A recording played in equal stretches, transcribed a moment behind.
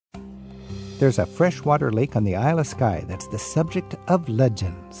there's a freshwater lake on the Isle of Skye that's the subject of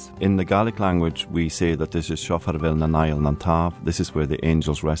legends. In the Gaelic language, we say that this is Shofarville na Nile nan Tav. This is where the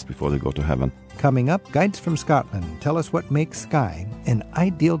angels rest before they go to heaven. Coming up, Guides from Scotland tell us what makes Skye an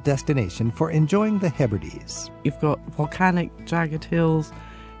ideal destination for enjoying the Hebrides. You've got volcanic jagged hills,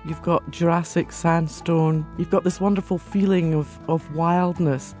 you've got Jurassic sandstone, you've got this wonderful feeling of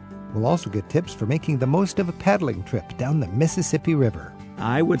wildness. We'll also get tips for making the most of a paddling trip down the Mississippi River.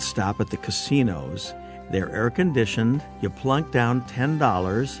 I would stop at the casinos. They're air-conditioned. You plunk down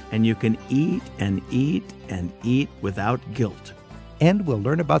 $10, and you can eat and eat and eat without guilt. And we'll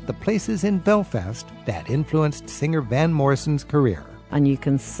learn about the places in Belfast that influenced singer Van Morrison's career. And you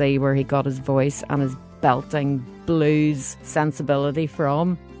can see where he got his voice and his belting blues sensibility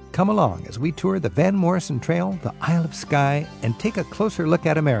from. Come along as we tour the Van Morrison Trail, the Isle of Skye, and take a closer look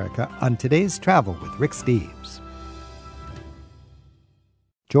at America on today's Travel with Rick Steves.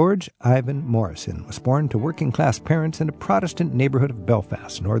 George Ivan Morrison was born to working-class parents in a Protestant neighborhood of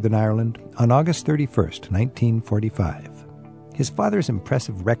Belfast, Northern Ireland, on August 31st, 1945. His father's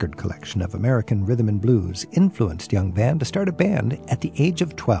impressive record collection of American rhythm and blues influenced young Van to start a band at the age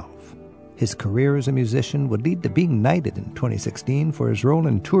of 12. His career as a musician would lead to being knighted in 2016 for his role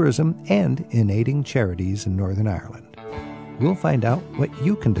in tourism and in aiding charities in Northern Ireland. We'll find out what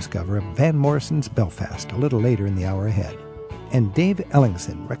you can discover of Van Morrison's Belfast a little later in the hour ahead. And Dave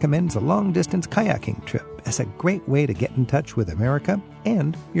Ellingson recommends a long-distance kayaking trip as a great way to get in touch with America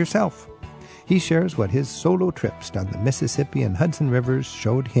and yourself. He shares what his solo trips down the Mississippi and Hudson rivers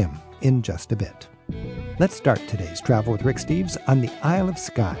showed him in just a bit. Let's start today's Travel with Rick Steves on the Isle of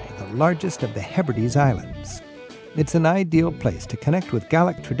Skye, the largest of the Hebrides Islands. It's an ideal place to connect with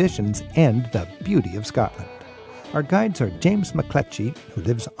Gaelic traditions and the beauty of Scotland. Our guides are James McCletchie, who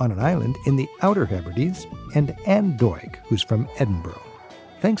lives on an island in the Outer Hebrides, and Anne Doig, who's from Edinburgh.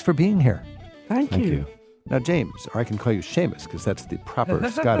 Thanks for being here. Thank you. Now, James, or I can call you Seamus, because that's the proper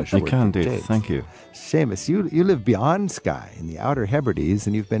Scottish word. You can for do. James. Thank you. Seamus, you live beyond Skye, in the Outer Hebrides,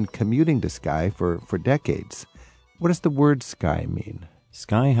 and you've been commuting to Skye for decades. What does the word Skye mean?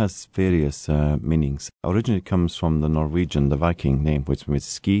 Skye has various meanings. Originally it comes from the Norwegian, the Viking name, which means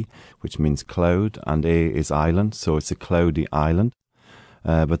ski, which means cloud, and a is island, so it's a cloudy island.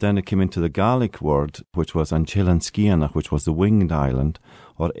 But then it came into the Gaelic word, which was Anchilan Skianach, which was the winged island,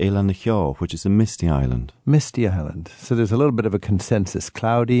 or Elanachio, which is a misty island. Misty island. So there's a little bit of a consensus.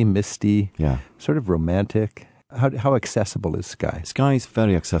 Cloudy, misty, sort of romantic. How accessible is Skye? Skye is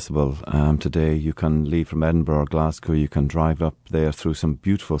very accessible today. You can leave from Edinburgh or Glasgow. You can drive up there through some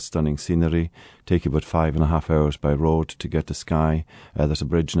beautiful, stunning scenery. Take you about 5.5 hours by road to get to Skye. There's a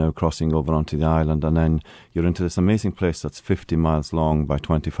bridge now crossing over onto the island, and then you're into this amazing place that's 50 miles long by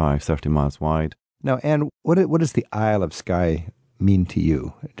 25, 30 miles wide. Now, Anne, what does the Isle of Skye mean to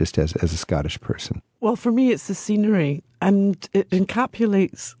you, just as a Scottish person? Well, for me, it's the scenery, and it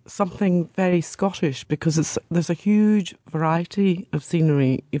encapsulates something very Scottish because there's a huge variety of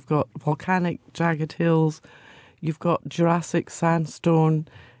scenery. You've got volcanic jagged hills, you've got Jurassic sandstone,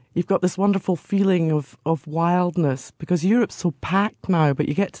 you've got this wonderful feeling of wildness because Europe's so packed now, but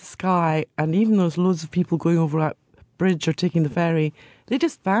you get to Skye and even though there's loads of people going over that bridge or taking the ferry, they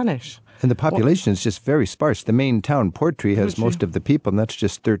just vanish. And the population is just very sparse. The main town, Portree, has most of the people, and that's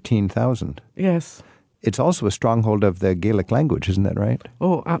just 13,000. Yes. It's also a stronghold of the Gaelic language, isn't that right?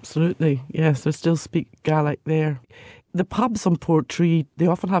 Oh, absolutely. Yes, they still speak Gaelic there. The pubs on Portree, they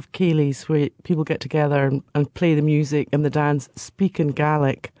often have céilís where people get together and play the music and the dance, speak in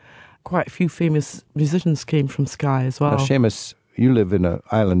Gaelic. Quite a few famous musicians came from Skye as well. Now, Seamus, you live in an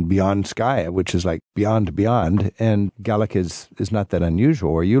island beyond Skye, which is like beyond, and Gaelic is not that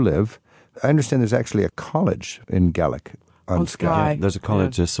unusual where you live. I understand there's actually a college in Gaelic on Skye. Yeah, there's a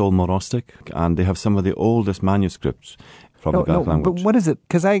college, Sol Morostic, and they have some of the oldest manuscripts from the Gaelic language. But what is it?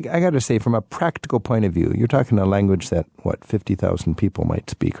 Because I got to say, from a practical point of view, you're talking a language that, 50,000 people might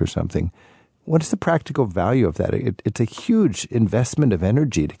speak or something. What is the practical value of that? It's a huge investment of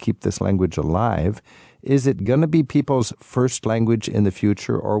energy to keep this language alive. Is it going to be people's first language in the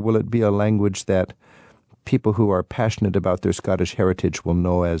future, or will it be a language that people who are passionate about their Scottish heritage will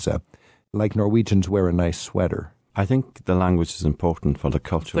know as like Norwegians wear a nice sweater? I think the language is important for the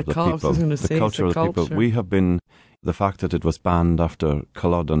culture of the people. The culture of the people. We have been, the fact that it was banned after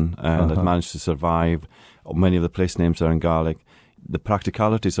Culloden and it managed to survive, many of the place names are in Gaelic. The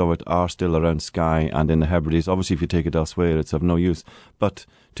practicalities of it are still around Skye and in the Hebrides. Obviously, if you take it elsewhere, it's of no use. But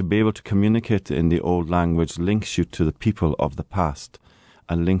to be able to communicate in the old language links you to the people of the past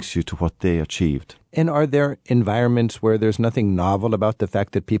and links you to what they achieved. And are there environments where there's nothing novel about the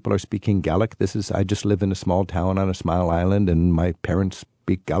fact that people are speaking Gaelic? I just live in a small town on a small island, and my parents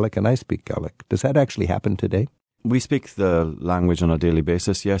speak Gaelic and I speak Gaelic. Does that actually happen today? We speak the language on a daily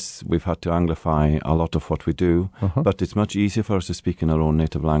basis. Yes, we've had to anglify a lot of what we do, but it's much easier for us to speak in our own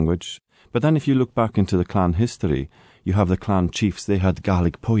native language. But then if you look back into the clan history, you have the clan chiefs, they had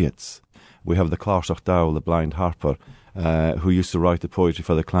Gaelic poets. We have the Cláraiseach Dowell, the blind harper, who used to write the poetry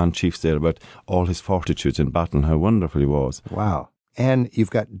for the clan chiefs there about all his fortitudes in battle and how wonderful he was. Wow. And you've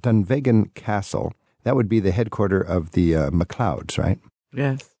got Dunvegan Castle. That would be the headquarter of the MacLeods, right?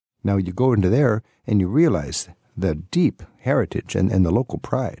 Yes. Now you go into there and you realize the deep heritage and the local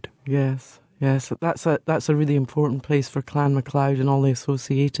pride. Yes. That's a really important place for Clan MacLeod and all the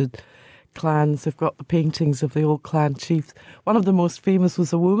associated clans. They've got the paintings of the old clan chiefs. One of the most famous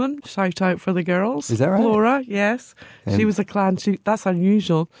was a woman. Shout out for the girls. Is that right? Flora, yes. And she was a clan chief. That's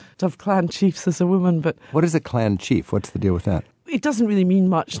unusual to have clan chiefs as a woman, but what is a clan chief? What's the deal with that? it doesn't really mean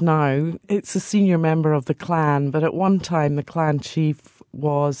much now. It's a senior member of the clan, but at one time the clan chief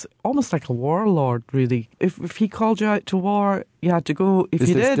was almost like a warlord, really. If he called you out to war, you had to go. If you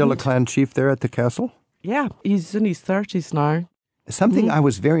didn't... Is there still a clan chief there at the castle? Yeah, he's in his 30s now. Something I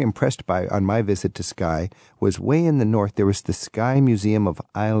was very impressed by on my visit to Skye was way in the north, there was the Skye Museum of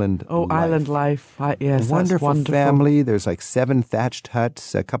Island Life. Island Life. Yes, wonderful family. There's like 7 thatched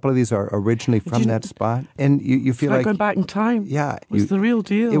huts. A couple of these are originally from that spot. And you feel like going back in time. Yeah. It was the real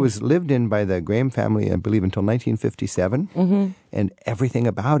deal. It was lived in by the Graham family, I believe, until 1957. Mm-hmm. And everything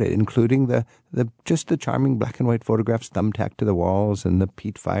about it, including the charming black and white photographs thumbtacked to the walls and the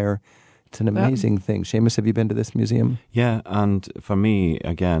peat fire. It's an amazing thing. Seamus, have you been to this museum? Yeah, and for me,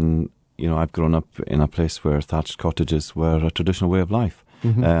 again, I've grown up in a place where thatched cottages were a traditional way of life.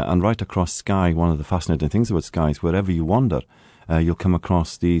 Mm-hmm. And right across Skye, one of the fascinating things about Skye is wherever you wander, you'll come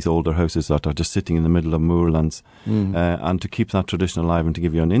across these older houses that are just sitting in the middle of moorlands. And to keep that tradition alive and to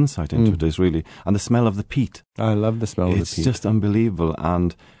give you an insight into it is really... And the smell of the peat. I love the smell of the peat. It's just unbelievable.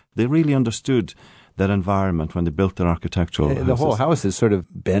 And they really understood their environment when they built their architectural houses. The whole house is sort of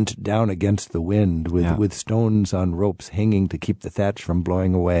bent down against the wind with stones on ropes hanging to keep the thatch from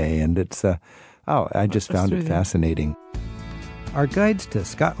blowing away. And it's, I just found it fascinating. Our guides to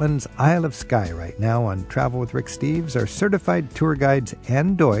Scotland's Isle of Skye right now on Travel with Rick Steves are certified tour guides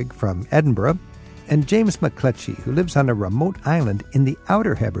Anne Doig from Edinburgh and James McCletchie, who lives on a remote island in the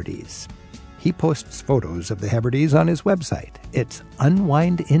Outer Hebrides. He posts photos of the Hebrides on his website. It's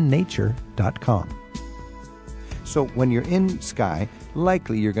unwindinnature.com. So when you're in Skye,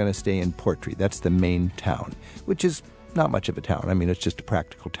 likely you're going to stay in Portree. That's the main town, which is not much of a town. I mean, it's just a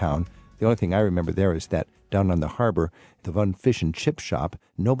practical town. The only thing I remember there is that down on the harbor, the one fish and chip shop,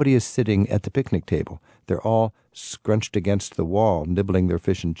 nobody is sitting at the picnic table. They're all scrunched against the wall, nibbling their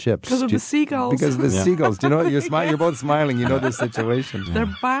fish and chips. Because of the seagulls. Because of the seagulls. Do you know? You're both smiling. You know this situation.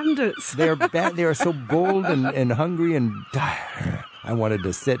 They're bandits. They are so bold and hungry and... I wanted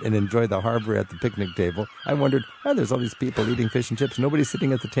to sit and enjoy the harbor at the picnic table. I wondered, there's all these people eating fish and chips. Nobody's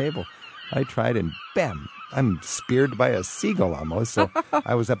sitting at the table. I tried and bam, I'm speared by a seagull almost. So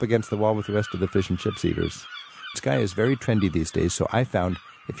I was up against the wall with the rest of the fish and chips eaters. Skye is very trendy these days, so I found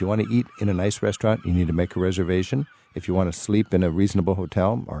if you want to eat in a nice restaurant, you need to make a reservation. If you want to sleep in a reasonable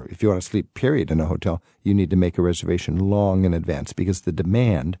hotel, or if you want to sleep, period, in a hotel, you need to make a reservation long in advance because the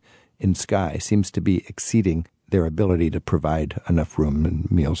demand in Skye seems to be exceeding their ability to provide enough room and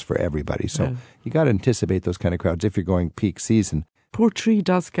meals for everybody. So you got to anticipate those kind of crowds if you're going peak season. Portree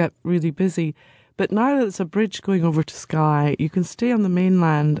does get really busy. But now that there's a bridge going over to Skye, you can stay on the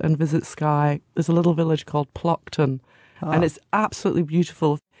mainland and visit Skye. There's a little village called Ploughton, and it's absolutely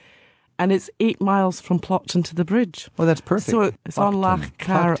beautiful. And it's 8 miles from Ploughton to the bridge. Oh, that's perfect. So it's on Loch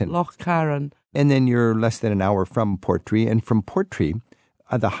Carron. And then you're less than an hour from Portree. And from Portree,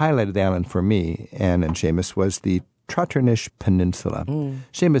 the highlight of the island for me, Anne and Seamus, was the Trotternish Peninsula.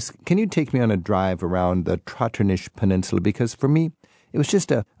 Seamus, can you take me on a drive around the Trotternish Peninsula? Because for me, it was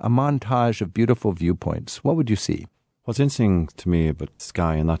just a montage of beautiful viewpoints. What would you see? What's interesting to me about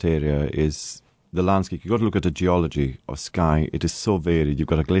Skye in that area is the landscape. You've got to look at the geology of Skye. It is so varied. You've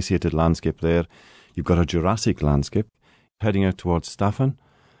got a glaciated landscape there. You've got a Jurassic landscape heading out towards Staffan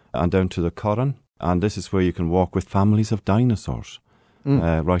and down to the Corran. And this is where you can walk with families of dinosaurs.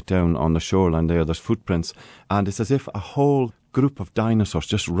 Right down on the shoreline there's footprints, and it's as if a whole group of dinosaurs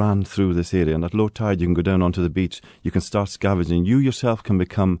just ran through this area, and at low tide you can go down onto the beach, you can start scavenging, you yourself can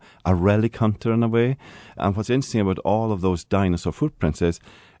become a relic hunter in a way. And what's interesting about all of those dinosaur footprints is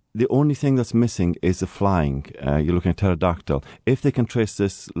the only thing that's missing is the flying. You're looking at pterodactyl. If they can trace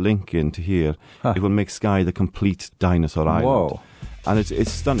this link into here, it will make Skye the complete dinosaur island. Whoa. And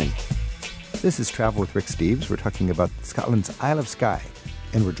it's stunning. This is Travel with Rick Steves. We're talking about Scotland's Isle of Skye,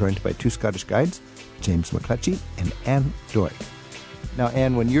 and we're joined by 2 Scottish guides, James McCletchie and Anne Doig. Now,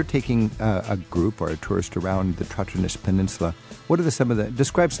 Anne, when you're taking a group or a tourist around the Trotternish Peninsula, what are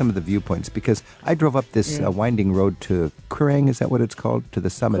describe some of the viewpoints? Because I drove up this winding road to Kerrang, is that what it's called? To the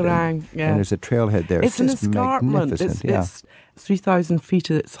summit. Kerrang, yeah. And there's a trailhead there. It's an escarpment. It's 3,000 feet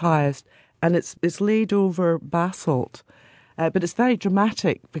at its highest, and it's laid over basalt. But it's very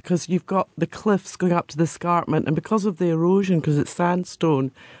dramatic because you've got the cliffs going up to the escarpment, and because of the erosion, because it's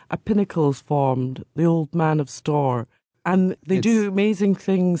sandstone, a pinnacle is formed, the Old Man of Storr. And they do amazing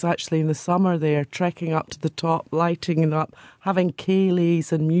things actually in the summer there, trekking up to the top, lighting it up, having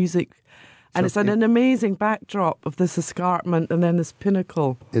ceilidhs and music. And it's an amazing backdrop of this escarpment and then this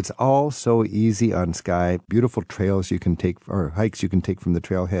pinnacle. It's all so easy on Skye. Beautiful trails you can take, or hikes you can take from the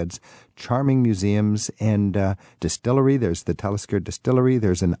trailheads. Charming museums and distillery. There's the Talisker Distillery.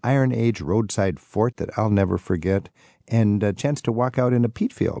 There's an Iron Age roadside fort that I'll never forget. And a chance to walk out in a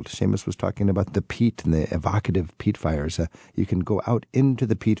peat field. Seamus was talking about the peat and the evocative peat fires. You can go out into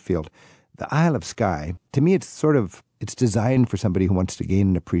the peat field. The Isle of Skye, to me, it's designed for somebody who wants to gain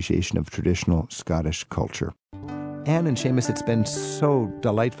an appreciation of traditional Scottish culture. Anne and Seamus, it's been so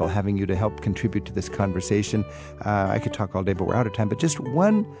delightful having you to help contribute to this conversation. I could talk all day, but we're out of time. But just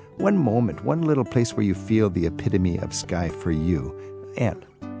one moment, one little place where you feel the epitome of Skye for you. Anne.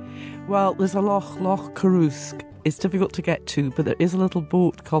 Well, there's a Loch Carrusk. It's difficult to get to, but there is a little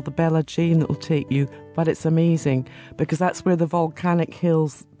boat called the Bella Jane that will take you. But it's amazing because that's where the volcanic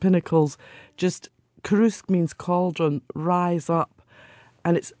hills, pinnacles, Carrusk means cauldron, rise up.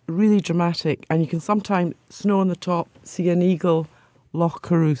 And it's really dramatic. And you can sometimes, snow on the top, see an eagle, Loch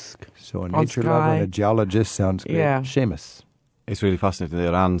Carrusk. So a nature lover and a geologist sounds great. Yeah. Seamus. It's really fascinating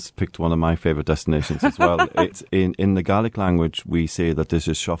there. Anne's picked one of my favourite destinations as well. It's in the Gaelic language, we say that this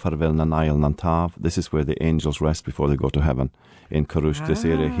is Shofarville na Niall Nantav. This is where the angels rest before they go to heaven, in Carrusk, this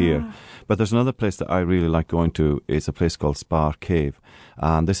area here. But there's another place that I really like going to. It's a place called Spar Cave.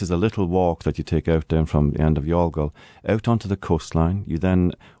 And this is a little walk that you take out down from the end of Youghal, out onto the coastline. You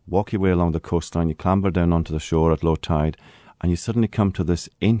then walk your way along the coastline. You clamber down onto the shore at low tide. And you suddenly come to this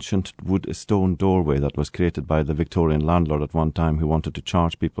ancient stone doorway that was created by the Victorian landlord at one time who wanted to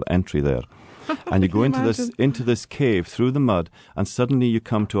charge people entry there. And you go into this cave through the mud, and suddenly you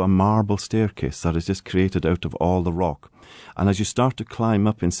come to a marble staircase that is just created out of all the rock. And as you start to climb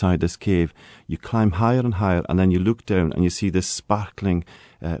up inside this cave, you climb higher and higher, and then you look down and you see this sparkling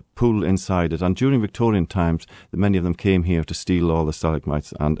pool inside it. And during Victorian times, many of them came here to steal all the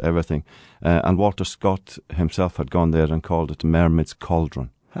stalagmites and everything. And Walter Scott himself had gone there and called it Mermaid's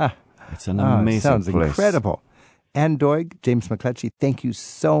Cauldron. It's an amazing sounds place. Incredible. Anne Doig, James McCletchie, thank you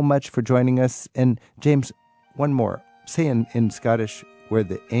so much for joining us. And James, one more. Say in Scottish, where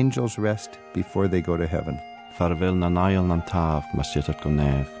the angels rest before they go to heaven. Farvel na Niall Nantav, Masjidat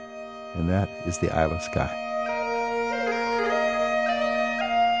Gonev. And that is the Isle of Skye.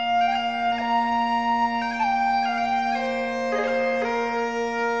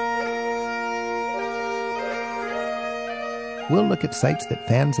 We'll look at sites that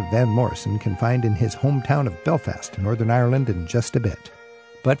fans of Van Morrison can find in his hometown of Belfast, Northern Ireland, in just a bit.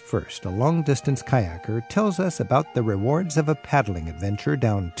 But first, a long-distance kayaker tells us about the rewards of a paddling adventure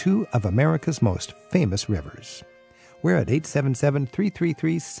down two of America's most famous rivers. We're at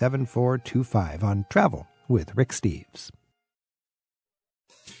 877-333-7425 on Travel with Rick Steves.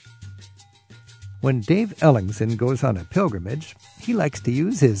 When Dave Ellingson goes on a pilgrimage, he likes to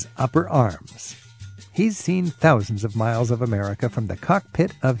use his upper arms. He's seen thousands of miles of America from the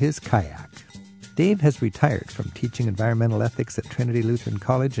cockpit of his kayak. Dave has retired from teaching environmental ethics at Trinity Lutheran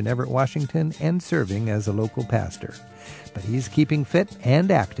College in Everett, Washington, and serving as a local pastor. But he's keeping fit and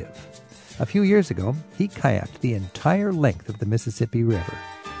active. A few years ago, he kayaked the entire length of the Mississippi River.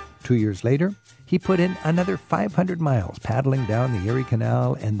 2 years later, he put in another 500 miles paddling down the Erie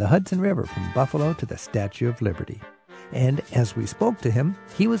Canal and the Hudson River from Buffalo to the Statue of Liberty. And as we spoke to him,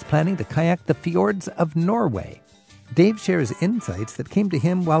 he was planning to kayak the fjords of Norway. Dave shares insights that came to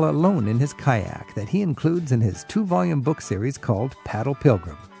him while alone in his kayak that he includes in his 2-volume book series called Paddle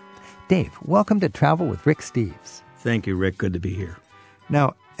Pilgrim. Dave, welcome to Travel with Rick Steves. Thank you, Rick. Good to be here.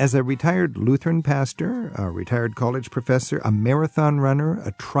 Now, as a retired Lutheran pastor, a retired college professor, a marathon runner,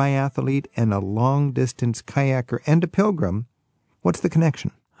 a triathlete, and a long-distance kayaker, and a pilgrim, what's the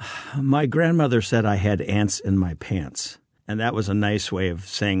connection? My grandmother said I had ants in my pants, and that was a nice way of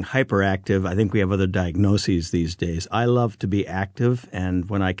saying hyperactive. I think we have other diagnoses these days. I love to be active, and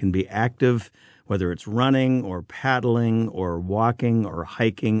when I can be active, whether it's running or paddling or walking or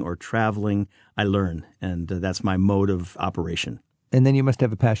hiking or traveling, I learn, and that's my mode of operation. And then you must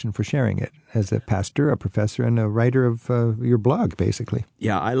have a passion for sharing it as a pastor, a professor, and a writer of your blog, basically.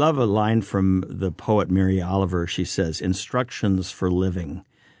 Yeah, I love a line from the poet Mary Oliver. She says, "Instructions for living.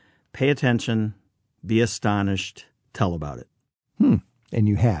 Pay attention, be astonished, tell about it." And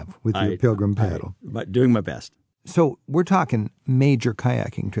you have with your pilgrim paddle. But doing my best. So we're talking major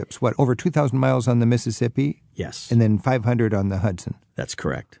kayaking trips. What, over 2,000 miles on the Mississippi? Yes, And then 500 on the Hudson. that's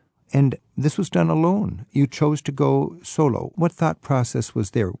correct. And this was done alone. You chose to go solo. What thought process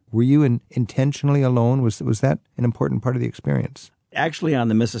was there? Were you intentionally alone? Was that an important part of the experience? Actually, on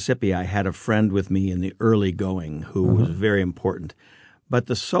the Mississippi, I had a friend with me in the early going who was very important. But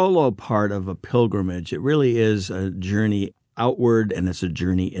the solo part of a pilgrimage, it really is a journey outward and it's a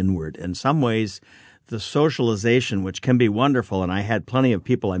journey inward. In some ways, the socialization, which can be wonderful, and I had plenty of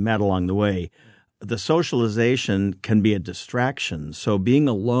people I met along the way, the socialization can be a distraction. So being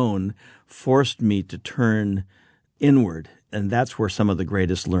alone forced me to turn inward, and that's where some of the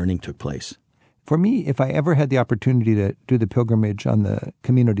greatest learning took place. For me, if I ever had the opportunity to do the pilgrimage on the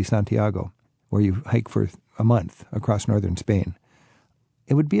Camino de Santiago, where you hike for a month across northern Spain,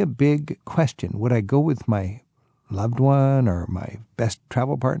 it would be a big question. Would I go with my loved one or my best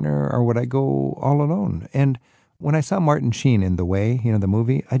travel partner, or would I go all alone? And when I saw Martin Sheen in The Way, the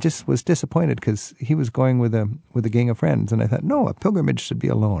movie, I just was disappointed because he was going with a gang of friends. And I thought, no, a pilgrimage should be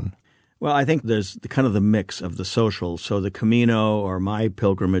alone. Well, I think there's kind of the mix of the social. So the Camino or my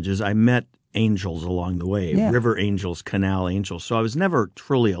pilgrimages, I met angels along the way, river angels, canal angels. So I was never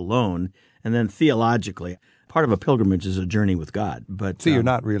truly alone. And then theologically, part of a pilgrimage is a journey with God. But so you're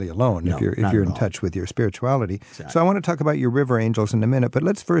not really alone if you're in touch with your spirituality. Exactly. So I want to talk about your river angels in a minute, but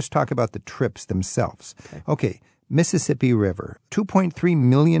let's first talk about the trips themselves. Okay. Mississippi River, 2.3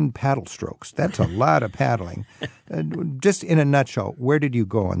 million paddle strokes. That's a lot of paddling. Just in a nutshell, where did you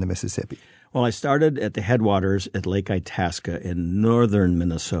go on the Mississippi? Well, I started at the headwaters at Lake Itasca in northern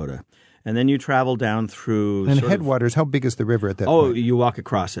Minnesota. And then you travel down through... And headwaters, how big is the river at that point? Oh, you walk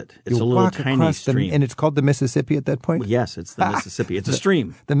across it. It's a little tiny stream. And it's called the Mississippi at that point? Well, yes, it's the Mississippi. It's a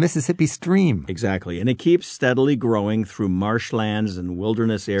stream. The Mississippi stream. Exactly. And it keeps steadily growing through marshlands and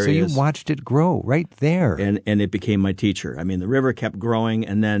wilderness areas. So you watched it grow right there. And it became my teacher. I mean, the river kept growing,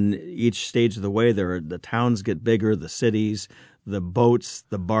 and then each stage of the way, the towns get bigger, the cities, the boats,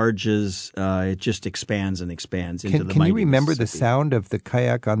 the barges, it just expands and expands into the mighty Can you remember the Mississippi. sound of the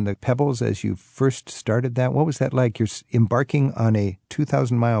kayak on the pebbles as you first started that? What was that like? You're embarking on a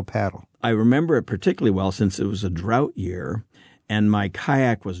 2,000-mile paddle. I remember it particularly well since it was a drought year, and my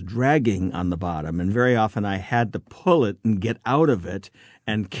kayak was dragging on the bottom, and very often I had to pull it and get out of it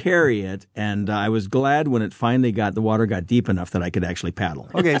and carry it, and I was glad when it finally the water got deep enough that I could actually paddle.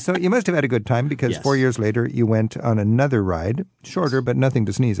 Okay, so you must have had a good time because Yes. 4 years later you went on another ride, shorter but nothing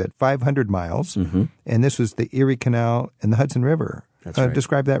to sneeze at, 500 miles, and this was the Erie Canal and the Hudson River. That's right.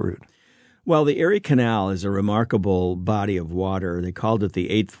 Describe that route. Well, the Erie Canal is a remarkable body of water. They called it the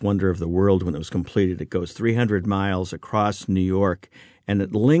eighth wonder of the world when it was completed. It goes 300 miles across New York, and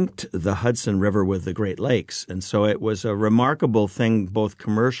it linked the Hudson River with the Great Lakes. And so it was a remarkable thing, both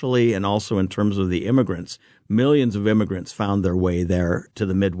commercially and also in terms of the immigrants. Millions of immigrants found their way there to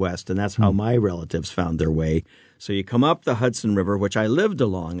the Midwest, and that's how my relatives found their way. So you come up the Hudson River, which I lived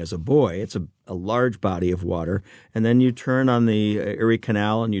along as a boy. It's a large body of water. And then you turn on the Erie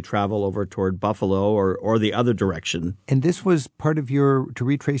Canal and you travel over toward Buffalo or the other direction. And this was part of to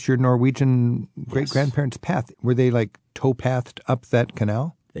retrace your Norwegian great-grandparents' path. Were they like tow-pathed up that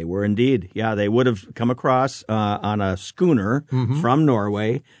canal? They were indeed. Yeah, they would have come across on a schooner from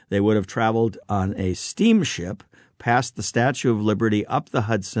Norway. They would have traveled on a steamship past the Statue of Liberty, up the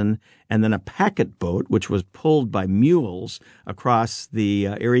Hudson, and then a packet boat, which was pulled by mules across the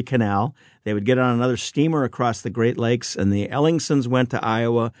Erie Canal. They would get on another steamer across the Great Lakes, and the Ellingsons went to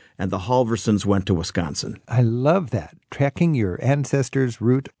Iowa, and the Halversons went to Wisconsin. I love that, tracking your ancestors'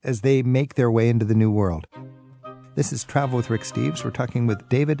 route as they make their way into the New World. This is Travel with Rick Steves. We're talking with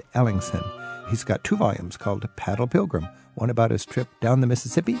David Ellingson. He's got 2 volumes called Paddle Pilgrim, one about his trip down the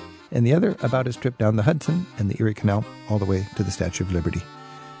Mississippi and the other about his trip down the Hudson and the Erie Canal all the way to the Statue of Liberty.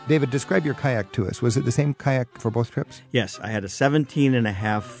 David, describe your kayak to us. Was it the same kayak for both trips? Yes, I had a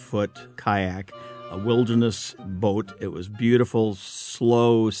 17.5-foot kayak, a wilderness boat. It was beautiful,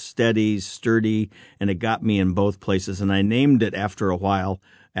 slow, steady, sturdy, and it got me in both places. And I named it after a while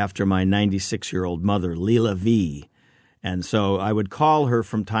after my 96-year-old mother, Leela V. And so I would call her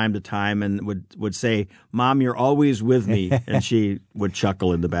from time to time and would say, "Mom, you're always with me." And she would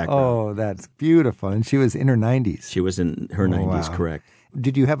chuckle in the background. Oh, that's beautiful. And she was in her 90s. She was in her 90s, wow. correct.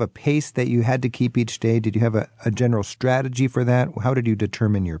 Did you have a pace that you had to keep each day? Did you have a general strategy for that? How did you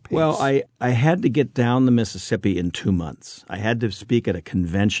determine your pace? Well, I had to get down the Mississippi in 2 months. I had to speak at a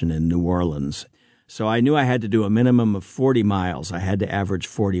convention in New Orleans. So I knew I had to do a minimum of 40 miles. I had to average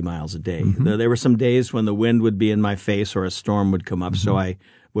 40 miles a day. Mm-hmm. There were some days when the wind would be in my face or a storm would come up, so I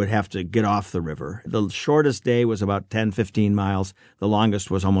would have to get off the river. The shortest day was about 10, 15 miles. The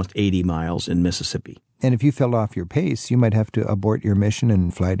longest was almost 80 miles in Mississippi. And if you fell off your pace, you might have to abort your mission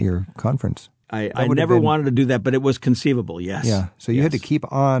and fly to your conference. I never wanted to do that, but it was conceivable, yes. Yeah, so you had to keep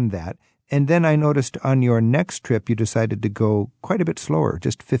on that. And then I noticed on your next trip, you decided to go quite a bit slower,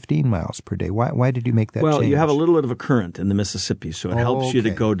 just 15 miles per day. Why did you make that change? Well, you have a little bit of a current in the Mississippi, so it helps you to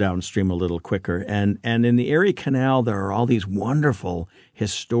go downstream a little quicker. And in the Erie Canal, there are all these wonderful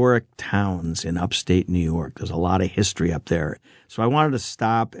historic towns in upstate New York. There's a lot of history up there. So I wanted to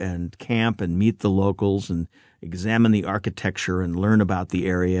stop and camp and meet the locals and examine the architecture and learn about the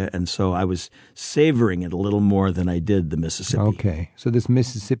area. And so I was savoring it a little more than I did the Mississippi. Okay. So this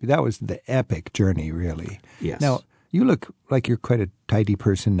Mississippi, that was the epic journey, really. Yes. Now, you look like you're quite a tidy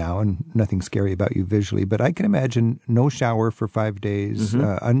person now and nothing scary about you visually, but I can imagine no shower for 5 days,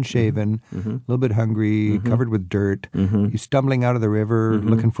 unshaven, a little bit hungry, covered with dirt, you stumbling out of the river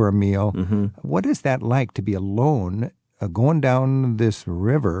looking for a meal. What is that like to be alone going down this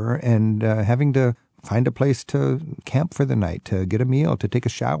river and having to find a place to camp for the night, to get a meal, to take a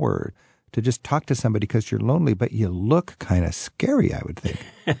shower, to just talk to somebody because you're lonely, but you look kind of scary, I would think.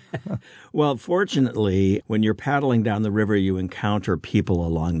 Well, fortunately, when you're paddling down the river, you encounter people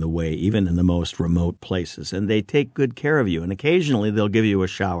along the way, even in the most remote places, and they take good care of you. And occasionally they'll give you a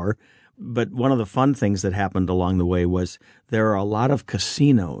shower. But one of the fun things that happened along the way was there are a lot of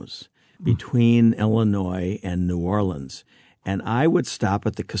casinos between Illinois and New Orleans. And I would stop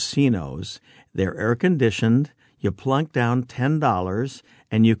at the casinos. They're air-conditioned. You plunk down $10,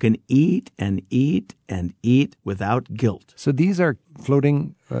 and you can eat and eat and eat without guilt. So these are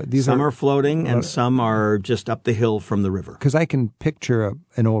floating? Some are floating, and some are just up the hill from the river. Because I can picture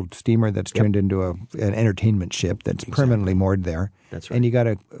an old steamer that's turned into an entertainment ship that's permanently moored there. That's right. And you got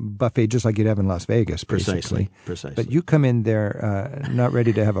a buffet just like you'd have in Las Vegas, basically. Precisely. But you come in there not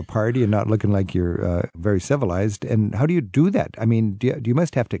ready to have a party and not looking like you're very civilized. And how do you do that? I mean, you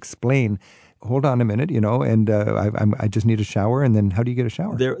must have to explain, hold on a minute, and I just need a shower, and then how do you get a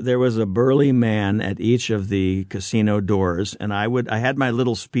shower? There was a burly man at each of the casino doors, and I had my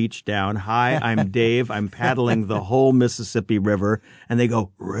little speech down. Hi, I'm Dave. I'm paddling the whole Mississippi River. And they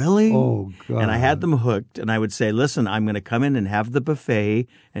go, really? Oh, God. And I had them hooked, and I would say, listen, I'm going to come in and have the buffet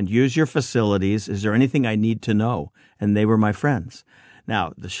and use your facilities. Is there anything I need to know? And they were my friends.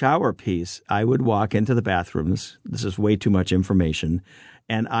 Now, the shower piece, I would walk into the bathrooms. This is way too much information.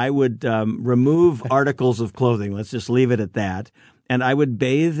 And I would remove articles of clothing. Let's just leave it at that. And I would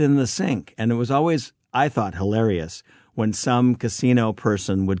bathe in the sink. And it was always, I thought, hilarious when some casino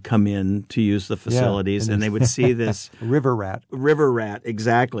person would come in to use the facilities and they would see this river rat. River rat,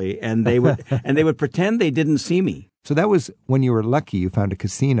 exactly. And they would pretend they didn't see me. So that was when you were lucky you found a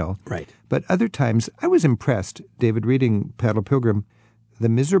casino. Right. But other times, I was impressed, David, reading Paddle Pilgrim, the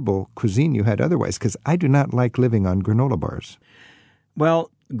miserable cuisine you had otherwise, because I do not like living on granola bars.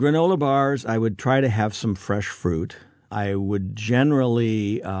 Well, granola bars, I would try to have some fresh fruit. I would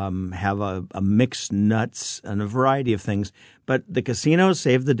generally have a mixed nuts and a variety of things. But the casinos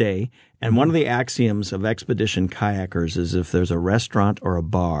save the day. And one of the axioms of expedition kayakers is if there's a restaurant or a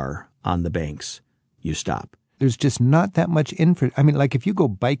bar on the banks, you stop. There's just not that much I mean, like if you go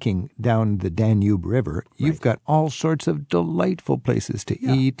biking down the Danube River, you've got all sorts of delightful places to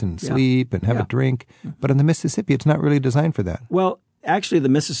eat and sleep and have a drink. But on the Mississippi, it's not really designed for that. Well, actually, the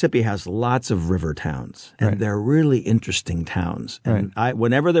Mississippi has lots of river towns, and they're really interesting towns. And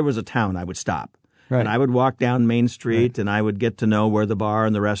whenever there was a town, I would stop. And I would walk down Main Street, and I would get to know where the bar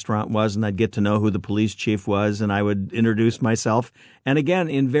and the restaurant was, and I'd get to know who the police chief was, and I would introduce myself. And again,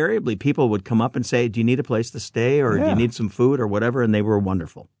 invariably, people would come up and say, do you need a place to stay, or do you need some food, or whatever? And they were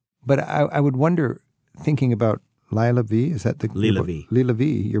wonderful. But I would wonder, thinking about Lila V, is that the... Lila V. Lila V,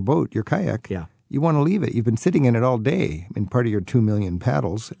 your boat, your kayak. Yeah. You want to leave it. You've been sitting in it all day in part of your 2 million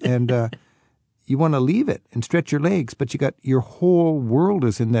paddles, and you want to leave it and stretch your legs, but your whole world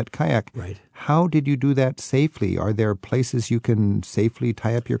is in that kayak. Right. How did you do that safely? Are there places you can safely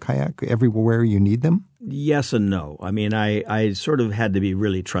tie up your kayak everywhere you need them? Yes and no. I mean, I sort of had to be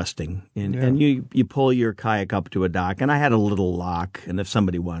really trusting. And you pull your kayak up to a dock, and I had a little lock, and if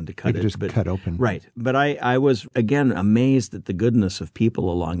somebody wanted to cut you could just cut open. Right. But I was, again, amazed at the goodness of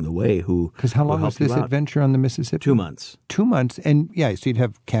people along the way who Because how long was this adventure on the Mississippi? 2 months. 2 months. And so you'd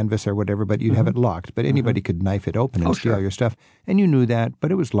have canvas or whatever, but you'd have it locked. But anybody could knife it open and steal all your stuff. And you knew that,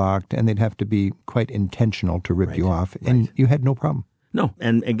 but it was locked, and they'd have to be quite intentional to rip you off. And you had no problem. No.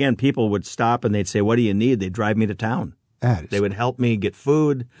 And again, people would stop and they'd say, "What do you need?" They'd drive me to town. They would help me get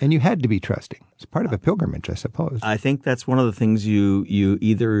food. And you had to be trusting. It's part of a pilgrimage, I suppose. I think that's one of the things you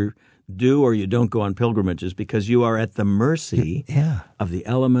either do or you don't go on pilgrimages, because you are at the mercy of the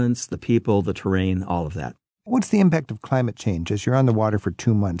elements, the people, the terrain, all of that. What's the impact of climate change as you're on the water for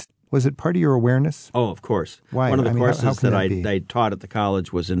 2 months? Was it part of your awareness? Oh, of course. Why? One of the courses how that I taught at the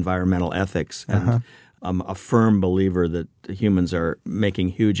college was environmental ethics. And I'm a firm believer that humans are making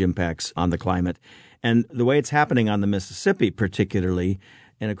huge impacts on the climate. And the way it's happening on the Mississippi particularly,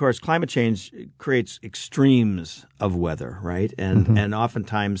 and of course climate change creates extremes of weather, right? And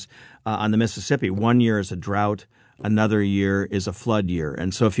oftentimes on the Mississippi, 1 year is a drought, another year is a flood year.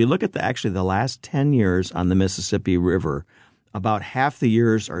 And so if you look at the last 10 years on the Mississippi River, about half the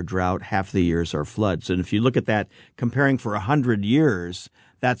years are drought, half the years are floods. And if you look at that comparing for 100 years,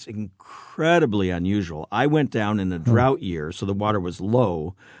 that's incredibly unusual. I went down in a drought year, so the water was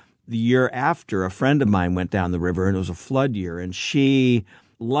low. The year after, a friend of mine went down the river, and it was a flood year, and she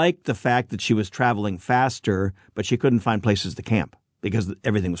liked the fact that she was traveling faster, but she couldn't find places to camp because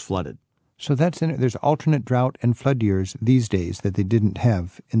everything was flooded. So there's alternate drought and flood years these days that they didn't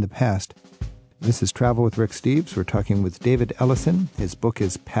have in the past. This is Travel with Rick Steves. We're talking with David Ellison. His book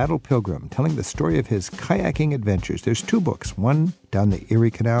is Paddle Pilgrim, telling the story of his kayaking adventures. There's 2 books, one down the Erie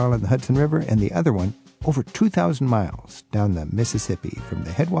Canal and the Hudson River, and the other one over 2,000 miles down the Mississippi, from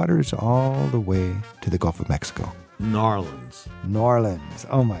the headwaters all the way to the Gulf of Mexico. New Orleans.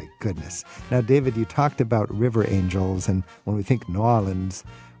 Oh, my goodness. Now, David, you talked about river angels, and when we think New Orleans,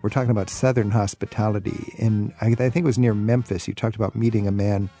 we're talking about Southern hospitality. And I think it was near Memphis. You talked about meeting a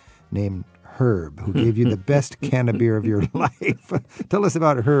man named Herb, who gave you the best can of beer of your life. Tell us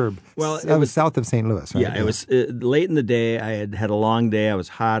about Herb. Well, it was south of St. Louis, right? Yeah, it was late in the day. I had a long day. I was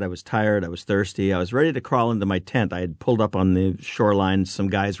hot. I was tired. I was thirsty. I was ready to crawl into my tent. I had pulled up on the shoreline. Some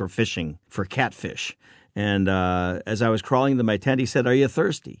guys were fishing for catfish. And as I was crawling into my tent, he said, "Are you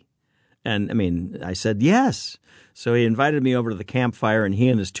thirsty?" And, I said, "Yes." So he invited me over to the campfire, and he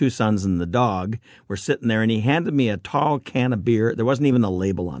and his 2 sons and the dog were sitting there, and he handed me a tall can of beer. There wasn't even a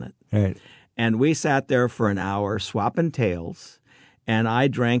label on it. Right. And we sat there for an hour swapping tales, and I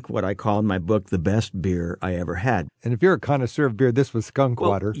drank what I call in my book the best beer I ever had. And if you're a connoisseur of beer, this was skunk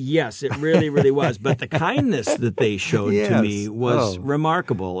water. Yes, it really, really was. But the kindness that they showed to me was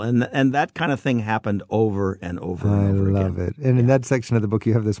remarkable. And that kind of thing happened over and over and over again. I love it. And in that section of the book,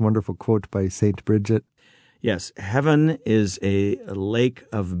 you have this wonderful quote by St. Bridget. Yes, heaven is a lake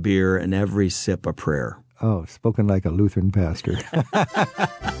of beer and every sip a prayer. Oh, spoken like a Lutheran pastor.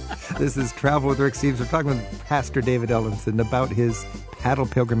 This is Travel with Rick Steves. We're talking with Pastor David Ellison about his paddle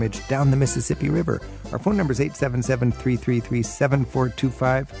pilgrimage down the Mississippi River. Our phone number is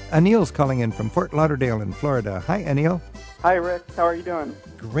 877-333-7425. Anil's calling in from Fort Lauderdale in Florida. Hi, Anil. Hi, Rick. How are you doing?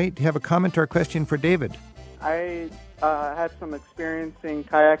 Great. Do you have a comment or a question for David? I had some experience in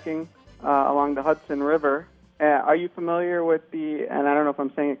kayaking along the Hudson River. Are you familiar with and I don't know if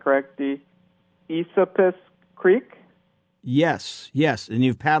I'm saying it correct, the Esopus Creek? Yes. And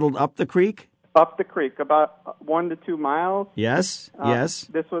you've paddled up the creek? Up the creek, about 1 to 2 miles. Yes.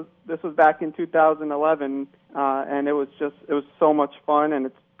 This was back in 2011, and it was so much fun, and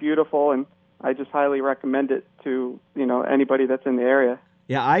it's beautiful, and I just highly recommend it to anybody that's in the area.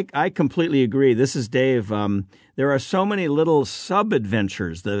 Yeah, I completely agree. This is Dave. There are so many little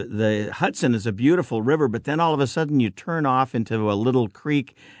sub-adventures. The Hudson is a beautiful river, but then all of a sudden you turn off into a little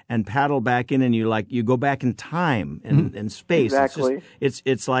creek and paddle back in, and you go back in time and space. Exactly.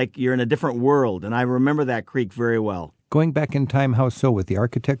 It's like you're in a different world, and I remember that creek very well. Going back in time, how so, with the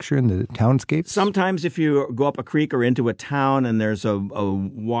architecture and the townscapes? Sometimes if you go up a creek or into a town and there's a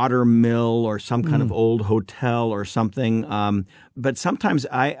water mill or some kind of old hotel or something, but sometimes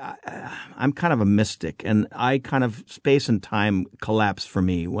I'm kind of a mystic, and I kind of space and time collapse for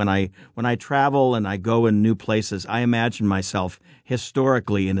me. When I travel and I go in new places, I imagine myself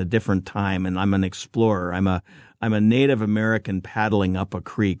historically in a different time, and I'm an explorer. I'm a Native American paddling up a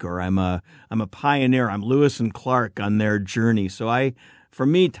creek, or I'm a pioneer. I'm Lewis and Clark on their journey. So for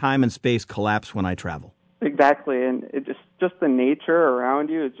me, time and space collapse when I travel. Exactly, and it just the nature around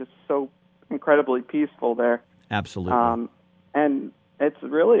you is just so incredibly peaceful there. Absolutely. And It's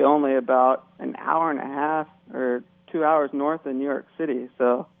really only about an hour and a half or 2 hours north of New York City.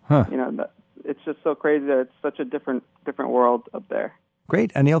 So, it's just so crazy that it's such a different world up there.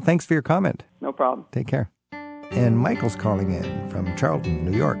 Great. Anil, thanks for your comment. No problem. Take care. And Michael's calling in from Charlton,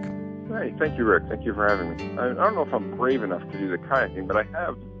 New York. Hey, thank you, Rick. Thank you for having me. I don't know if I'm brave enough to do the kayaking, but I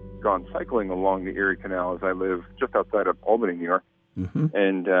have gone cycling along the Erie Canal as I live just outside of Albany, New York. Mm-hmm.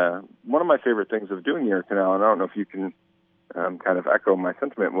 And one of my favorite things of doing the Erie Canal, and I don't know if you can kind of echo my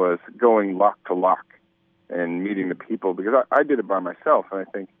sentiment, was going lock to lock and meeting the people, because I did it by myself, and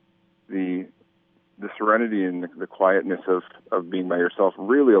I think the serenity and the quietness of being by yourself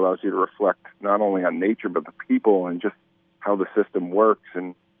really allows you to reflect not only on nature but the people and just how the system works,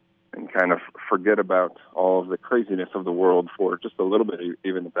 and kind of forget about all of the craziness of the world for just a little bit,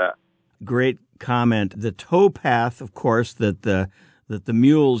 even at that. Great comment. The tow path, of course, that the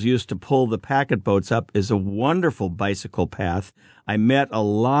mules used to pull the packet boats up is a wonderful bicycle path. I met a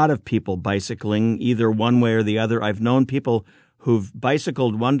lot of people bicycling either one way or the other. I've known people who've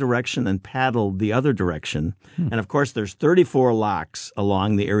bicycled one direction and paddled the other direction. And, of course, there's 34 locks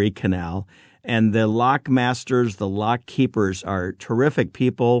along the Erie Canal, and the lock masters, the lock keepers are terrific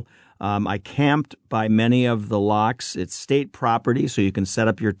people. I camped by many of the locks. It's state property, so you can set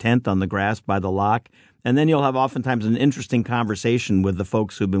up your tent on the grass by the lock. And then you'll have oftentimes an interesting conversation with the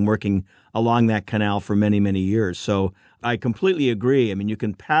folks who've been working along that canal for many, many years. So I completely agree. I mean, you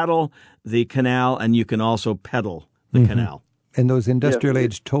can paddle the canal and you can also pedal the canal. And those industrial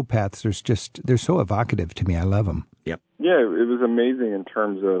age towpaths, they're so evocative to me. I love them. Yep. Yeah, it was amazing in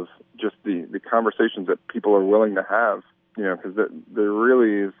terms of just the conversations that people are willing to have, because there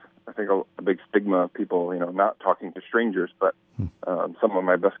really is, I think, a big stigma of people, not talking to strangers. But some of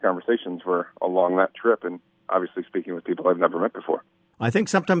my best conversations were along that trip, and obviously speaking with people I've never met before. I think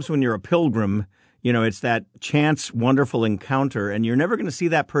sometimes when you're a pilgrim, it's that chance, wonderful encounter, and you're never going to see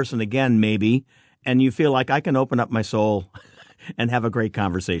that person again, maybe, and you feel like I can open up my soul and have a great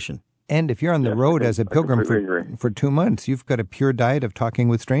conversation. And if you're on the road as a pilgrim for 2 months, you've got a pure diet of talking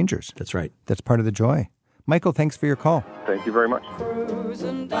with strangers. That's right. That's part of the joy. Michael, thanks for your call. Thank you very much.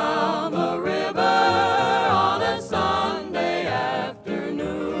 Cruising down the river on a Sunday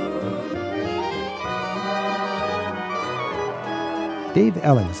afternoon. Dave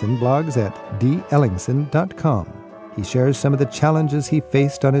Ellingson blogs at dellingson.com. He shares some of the challenges he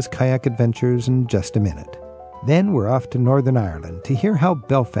faced on his kayak adventures in just a minute. Then we're off to Northern Ireland to hear how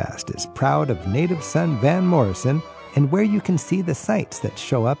Belfast is proud of native son Van Morrison and where you can see the sights that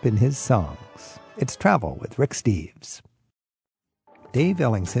show up in his songs. It's Travel with Rick Steves. Dave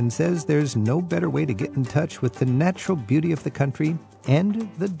Ellingson says there's no better way to get in touch with the natural beauty of the country and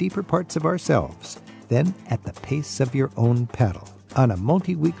the deeper parts of ourselves than at the pace of your own paddle on a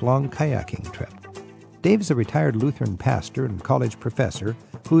multi-week-long kayaking trip. Dave's a retired Lutheran pastor and college professor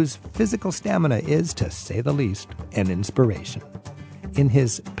whose physical stamina is, to say the least, an inspiration. In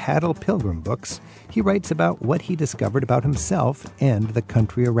his Paddle Pilgrim books, he writes about what he discovered about himself and the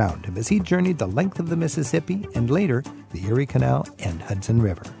country around him as he journeyed the length of the Mississippi and later the Erie Canal and Hudson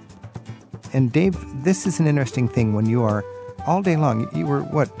River. And Dave, this is an interesting thing when you are all day long, you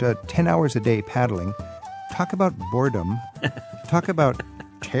were, 10 hours a day paddling. Talk about boredom. Talk about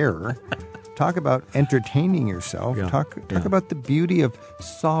terror. Talk about entertaining yourself. Yeah. Talk about the beauty of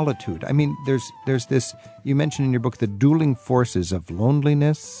solitude. I mean, there's this, you mentioned in your book, the dueling forces of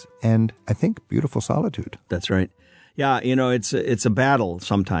loneliness and, I think, beautiful solitude. That's right. Yeah, it's a battle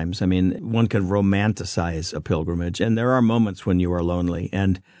sometimes. I mean, one can romanticize a pilgrimage, and there are moments when you are lonely.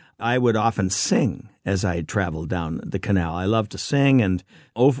 And I would often sing as I traveled down the canal. I love to sing, and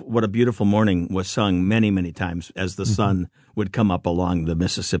Oh, What a Beautiful Morning was sung many, many times as the sun would come up along the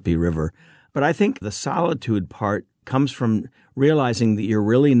Mississippi River. But I think the solitude part comes from realizing that you're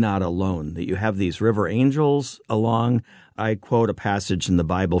really not alone, that you have these river angels along. I quote a passage in the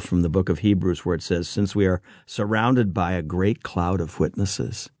Bible from the book of Hebrews where it says, since we are surrounded by a great cloud of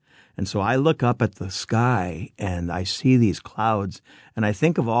witnesses. And so I look up at the sky and I see these clouds and I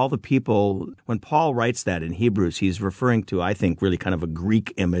think of all the people. When Paul writes that in Hebrews, he's referring to, I think, really kind of a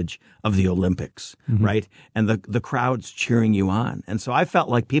Greek image of the Olympics, right? And the crowds cheering you on. And so I felt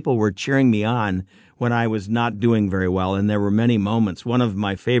like people were cheering me on when I was not doing very well. And there were many moments. One of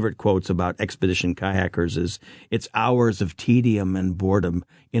my favorite quotes about expedition kayakers is, it's hours of tedium and boredom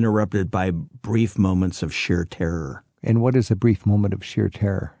interrupted by brief moments of sheer terror. And what is a brief moment of sheer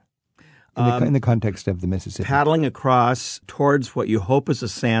terror? In the context of the Mississippi. Paddling across towards what you hope is a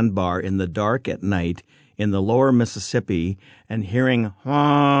sandbar in the dark at night in the lower Mississippi and hearing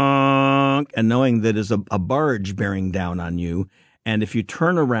honk and knowing that is a barge bearing down on you. And if you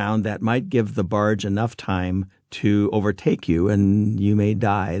turn around, that might give the barge enough time to overtake you, and you may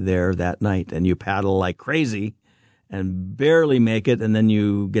die there that night. And you paddle like crazy and barely make it, and then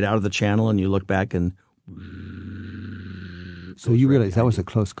you get out of the channel and you look back and... So you realize that was a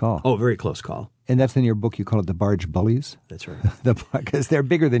close call. Oh, very close call. And that's in your book, you call it the barge bullies? That's right. Because they're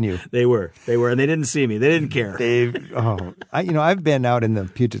bigger than you. They were, and they didn't see me. They didn't care. I've been out in the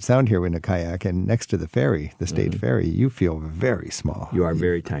Puget Sound here in a kayak, and next to the ferry, the state ferry, you feel very small. You are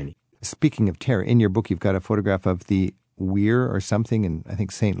very tiny. Speaking of terror, in your book, you've got a photograph of the Weir or something in, I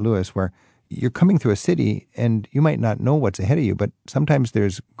think, St. Louis, where you're coming through a city and you might not know what's ahead of you, but sometimes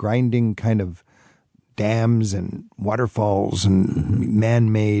there's grinding kind of dams and waterfalls and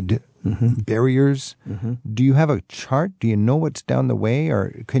man-made barriers. Do you have a chart? Do you know what's down the way?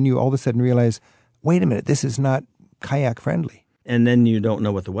 Or can you all of a sudden realize, wait a minute, this is not kayak friendly? And then you don't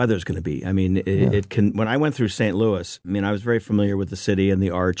know what the weather's going to be. I mean, it can. When I went through St. Louis, I mean, I was very familiar with the city and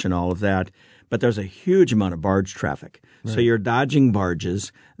the arch and all of that, but there's a huge amount of barge traffic. Right. So you're dodging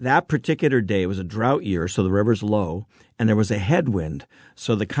barges. That particular day was a drought year, so the river's low, and there was a headwind.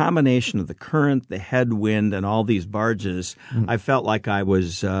 So the combination of the current, the headwind, and all these barges, I felt like I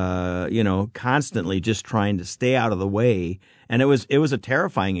was, constantly just trying to stay out of the way. And it was a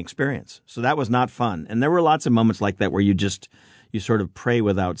terrifying experience. So that was not fun. And there were lots of moments like that where you sort of pray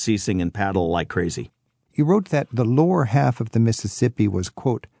without ceasing and paddle like crazy. You wrote that the lower half of the Mississippi was,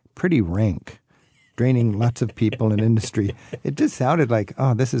 quote, pretty rank, draining lots of people and industry. It just sounded like,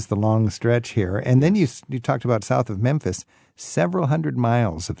 oh, this is the long stretch here. And then you talked about south of Memphis, several hundred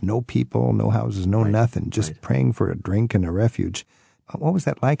miles of no people, no houses, no nothing, just praying for a drink and a refuge. What was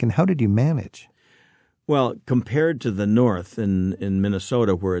that like, and how did you manage? Well, compared to the north in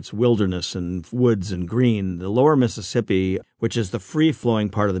Minnesota, where it's wilderness and woods and green, the lower Mississippi, which is the free-flowing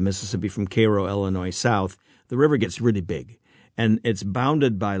part of the Mississippi from Cairo, Illinois, south, the river gets really big. And it's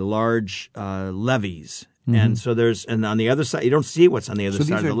bounded by large levees. And so and on the other side, you don't see what's on the other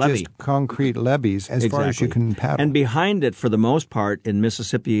side of the levee. So these are just concrete levees as far as you can paddle. And behind it, for the most part, in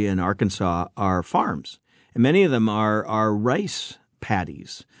Mississippi and Arkansas, are farms. And many of them are rice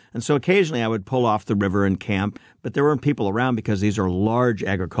paddies. And so occasionally I would pull off the river and camp, but there weren't people around because these are large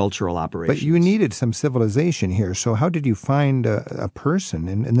agricultural operations. But you needed some civilization here. So how did you find a person,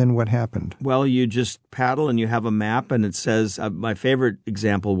 and then what happened? Well, you just paddle and you have a map, and it says, my favorite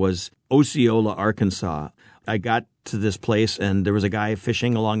example was Osceola, Arkansas. I got to this place, and there was a guy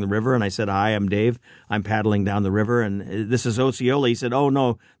fishing along the river, and I said, hi, I'm Dave. I'm paddling down the river, and this is Osceola. He said, oh,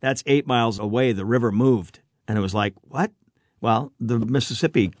 no, that's 8 miles away. The river moved. And it was like, what? Well, the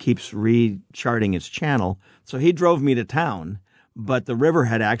Mississippi keeps recharting its channel, so he drove me to town, but the river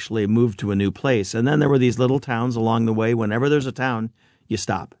had actually moved to a new place. And then there were these little towns along the way. Whenever there's a town, you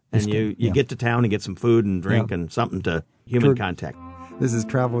stop, and you get to town and get some food and drink and something to human contact. This is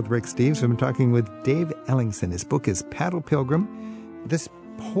Travel with Rick Steves. I'm talking with Dave Ellingson. His book is Paddle Pilgrim. This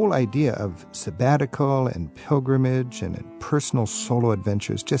whole idea of sabbatical and pilgrimage and personal solo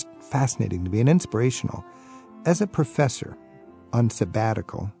adventures, just fascinating to me and inspirational. As a professor on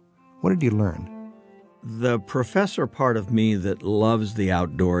sabbatical, what did you learn? The professor part of me that loves the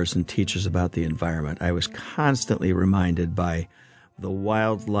outdoors and teaches about the environment, I was constantly reminded by the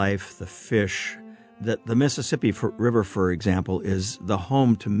wildlife, the fish, that the Mississippi River, for example, is the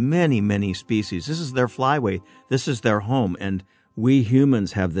home to many, many species. This is their flyway. This is their home. And we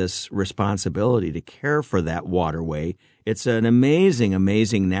humans have this responsibility to care for that waterway. It's an amazing,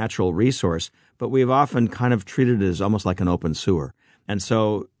 amazing natural resource, but we've often kind of treated it as almost like an open sewer. And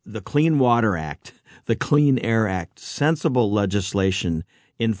so the Clean Water Act, the Clean Air Act, sensible legislation,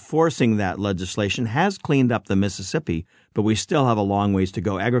 enforcing that legislation has cleaned up the Mississippi, but we still have a long ways to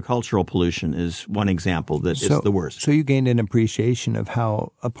go. Agricultural pollution is one example that is the worst. So you gained an appreciation of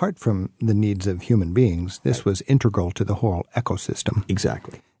how, apart from the needs of human beings, this was integral to the whole ecosystem.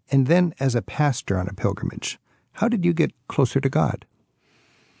 Exactly. And then as a pastor on a pilgrimage, how did you get closer to God?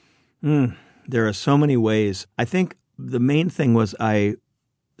 There are so many ways. I think the main thing was I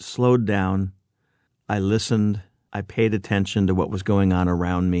slowed down, I listened, I paid attention to what was going on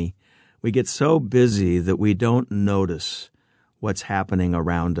around me. We get so busy that we don't notice what's happening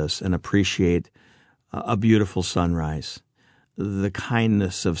around us and appreciate a beautiful sunrise, the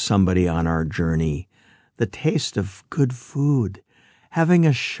kindness of somebody on our journey, the taste of good food, having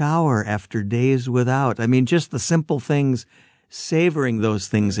a shower after days without. I mean, just the simple things, savoring those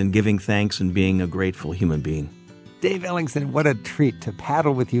things and giving thanks and being a grateful human being. Dave Ellingson, what a treat to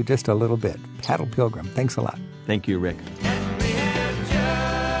paddle with you just a little bit. Paddle Pilgrim. Thanks a lot. Thank you, Rick.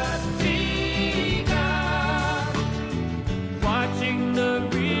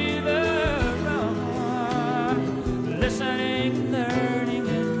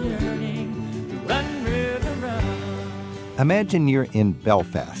 Imagine you're in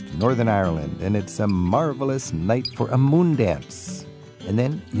Belfast, Northern Ireland, and it's a marvelous night for a moon dance. And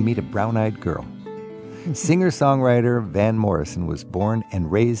then you meet a brown-eyed girl. Singer-songwriter Van Morrison was born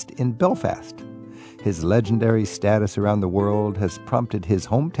and raised in Belfast. His legendary status around the world has prompted his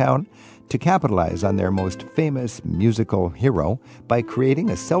hometown to capitalize on their most famous musical hero by creating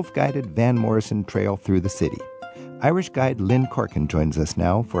a self-guided Van Morrison trail through the city. Irish guide Lynn Corkin joins us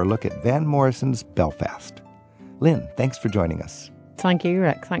now for a look at Van Morrison's Belfast. Lynn, thanks for joining us. Thank you,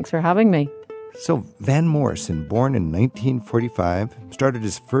 Rick. Thanks for having me. So Van Morrison, born in 1945, started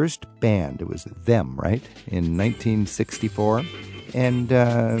his first band. It was Them, right? In 1964. And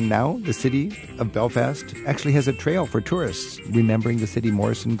now the city of Belfast actually has a trail for tourists, remembering the city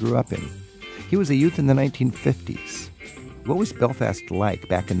Morrison grew up in. He was a youth in the 1950s. What was Belfast like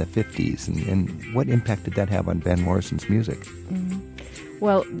back in the 50s, and what impact did that have on Van Morrison's music?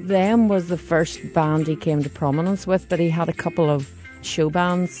 Well, Them was the first band he came to prominence with, but he had a couple of show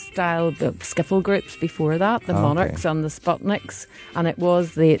band style skiffle groups before that, the Monarchs and the Sputniks, and it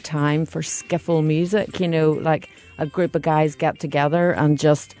was the time for skiffle music, you know, like a group of guys get together and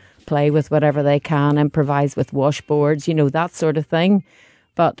just play with whatever they can, improvise with washboards, you know, that sort of thing.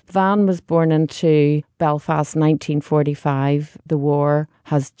 But Van was born into Belfast 1945. The war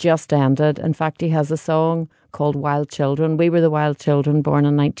has just ended. In fact, he has a song called Wild Children. We were the Wild Children, born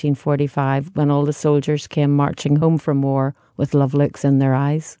in 1945, when all the soldiers came marching home from war with love looks in their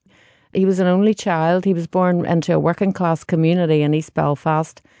eyes. He was an only child. He was born into a working class community in East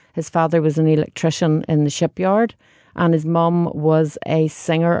Belfast. His father was an electrician in the shipyard, and his mum was a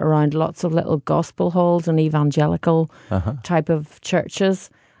singer around lots of little gospel halls and evangelical type of churches.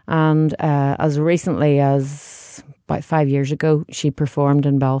 And as recently as about 5 years ago, she performed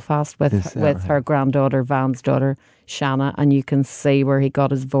in Belfast with her granddaughter, Van's daughter, Shanna, and you can see where he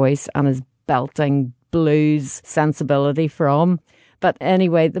got his voice and his belting blues sensibility from. But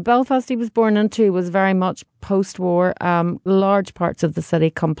anyway, the Belfast he was born into was very much post-war. Large parts of the city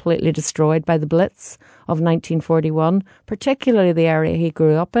completely destroyed by the Blitz of 1941, particularly the area he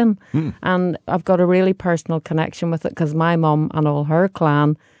grew up in. And I've got a really personal connection with it because my mum and all her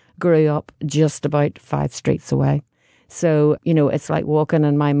clan grew up just about 5 streets away. So, you know, it's like walking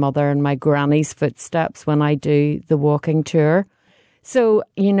in my mother and my granny's footsteps when I do the walking tour. So,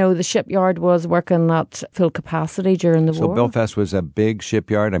 you know, the shipyard was working at full capacity during the war. So Belfast was a big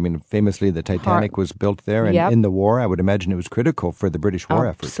shipyard. I mean, famously, the Titanic was built there. And in the war, I would imagine it was critical for the British war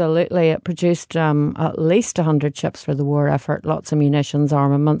effort. Absolutely. It produced at least 100 ships for the war effort, lots of munitions,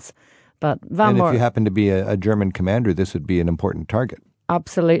 armaments. But Van if you happen to be a German commander, this would be an important target.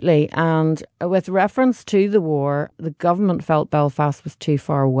 Absolutely. And with reference to the war, the government felt Belfast was too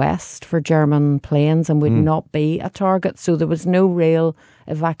far west for German planes and would not be a target. So there was no real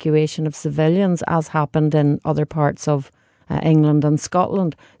evacuation of civilians as happened in other parts of England and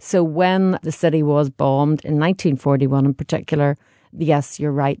Scotland. So when the city was bombed in 1941 in particular, yes,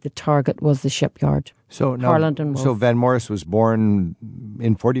 you're right, the target was the shipyard. So Van Morrison was born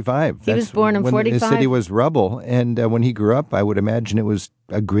in 45. He was born in 45. The city was rubble. And when he grew up, I would imagine it was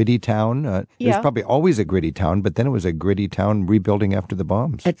a gritty town. It was probably always a gritty town, but then it was a gritty town rebuilding after the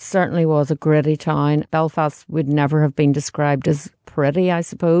bombs. It certainly was a gritty town. Belfast would never have been described as pretty, I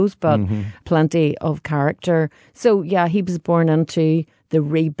suppose, but plenty of character. So, yeah, he was born into the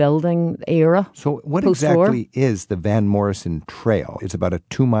rebuilding era. So what post-war. Exactly is the Van Morrison Trail? It's about a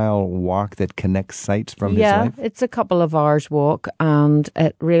 2-mile walk that connects sites from his life? Yeah, it's a couple of hours walk, and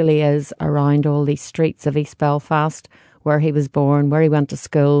it really is around all these streets of East Belfast, where he was born, where he went to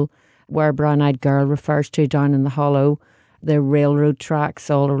school, where Brown Eyed Girl refers to down in the Hollow, the railroad tracks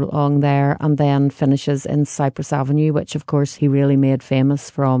all along there, and then finishes in Cypress Avenue, which of course he really made famous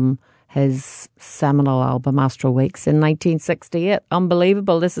from his seminal album Astral Weeks in 1968.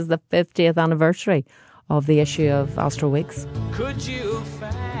 Unbelievable. This is the 50th anniversary of the issue of Astral Weeks. Could you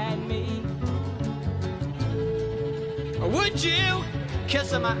find me? Or would you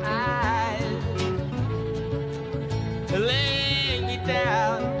kiss my eyes? Laying you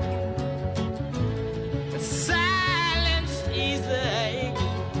down. Silence easy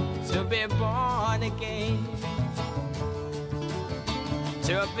to be born again.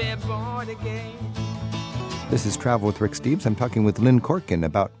 To be born again. This is Travel with Rick Steves. I'm talking with Lynn Corkin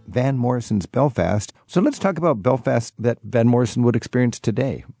about Van Morrison's Belfast. So let's talk about Belfast that Van Morrison would experience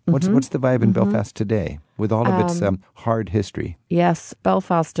today. What's the vibe in Belfast today with all of its hard history? Yes,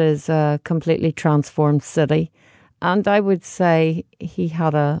 Belfast is a completely transformed city. And I would say he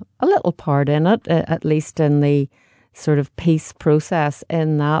had a little part in it, at least in the sort of peace process,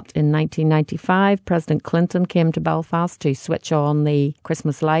 in that in 1995, President Clinton came to Belfast to switch on the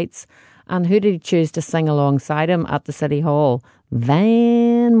Christmas lights. And who did he choose to sing alongside him at the City Hall?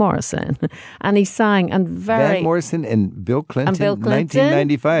 Van Morrison. And he sang, and Van Morrison and Bill Clinton,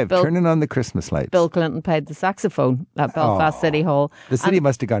 1995, turning on the Christmas lights. Bill Clinton played the saxophone at Belfast City Hall. The city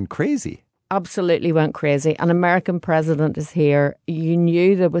must have gone crazy. Absolutely went crazy. An American president is here. You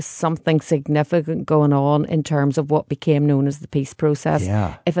knew there was something significant going on in terms of what became known as the peace process.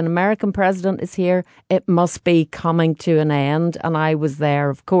 Yeah. If an American president is here, it must be coming to an end. And I was there,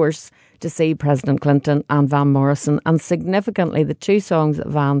 of course, to see President Clinton and Van Morrison. And significantly, the two songs that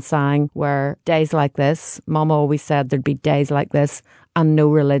Van sang were Days Like This. Mum always said there'd be days like this, and No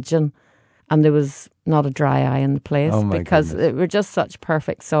Religion. And there was not a dry eye in the place, because they were just such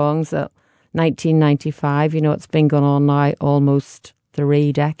perfect songs that 1995, it's been going on now almost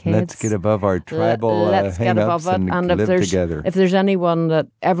 3 decades. Let's get above our tribal hang-ups and live together. If there's anyone that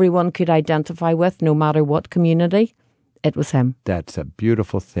everyone could identify with, no matter what community, it was him. That's a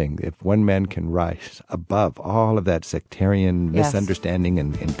beautiful thing. If one man can rise above all of that sectarian misunderstanding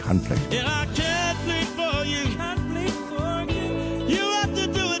and conflict. And I can't plead for you. You have to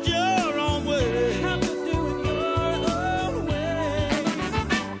do it your own way.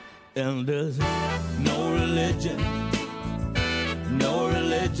 And there's no religion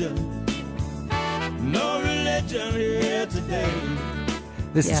here today.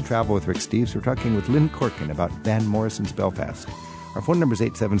 This is Travel with Rick Steves. We're talking with Lynn Corkin about Van Morrison's Belfast. Our phone number is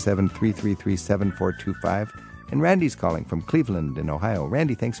 877-333-7425. And Randy's calling from Cleveland in Ohio.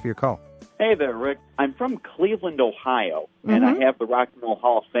 Randy, thanks for your call. Hey there, Rick. I'm from Cleveland, Ohio, and I have the Rock and Roll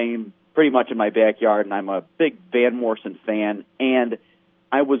Hall of Fame pretty much in my backyard, and I'm a big Van Morrison fan. And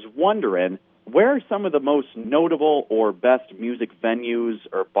I was wondering, where are some of the most notable or best music venues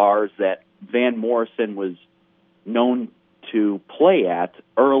or bars that Van Morrison was known to play at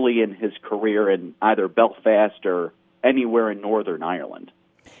early in his career in either Belfast or anywhere in Northern Ireland?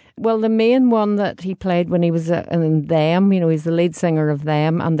 Well, the main one that he played when he was in Them, he's the lead singer of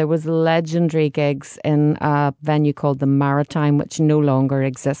Them, and there was legendary gigs in a venue called the Maritime, which no longer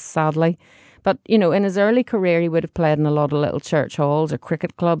exists, sadly. But, in his early career, he would have played in a lot of little church halls or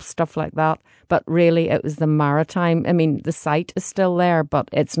cricket clubs, stuff like that. But really, it was the Maritime. I mean, the site is still there, but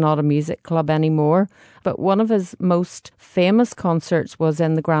it's not a music club anymore. But one of his most famous concerts was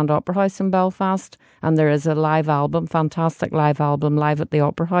in the Grand Opera House in Belfast. And there is a live album, fantastic live album, live at the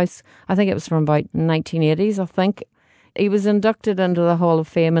Opera House. I think it was from about 1980s, I think. He was inducted into the Hall of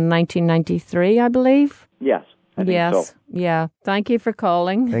Fame in 1993, I believe. Yes. Yes. Yeah. Thank you for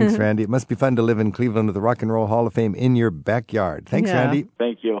calling. Thanks, Randy. It must be fun to live in Cleveland with the Rock and Roll Hall of Fame in your backyard. Thanks, Randy.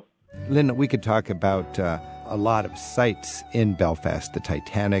 Thank you. Lynn, we could talk about a lot of sites in Belfast. The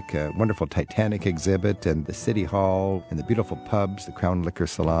Titanic, a wonderful Titanic exhibit, and the City Hall, and the beautiful pubs, the Crown Liquor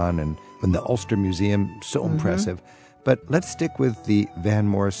Salon, and the Ulster Museum. So impressive. But let's stick with the Van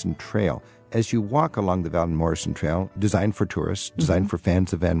Morrison Trail. As you walk along the Van Morrison Trail, designed for tourists, designed for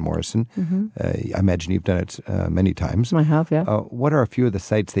fans of Van Morrison, I imagine you've done it many times. I have, yeah. What are a few of the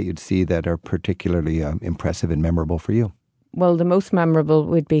sites that you'd see that are particularly impressive and memorable for you? Well, the most memorable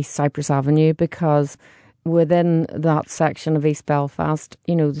would be Cypress Avenue, because within that section of East Belfast,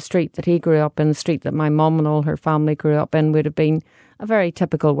 the street that he grew up in, the street that my mum and all her family grew up in, would have been a very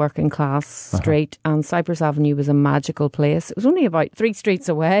typical working class street. And Cypress Avenue was a magical place. It was only about 3 streets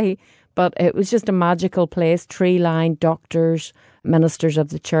away, but it was just a magical place. Tree-lined, doctors, ministers of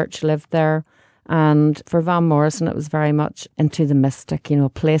the church lived there. And for Van Morrison, it was very much into the mystic, a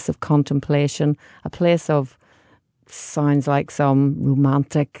place of contemplation, a place of, sounds like some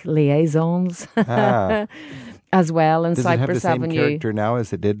romantic liaisons as well in Cypress Avenue. Does it have the same character now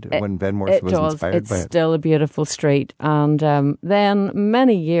as it did when Van Morrison was inspired by it? It's still a beautiful street. And then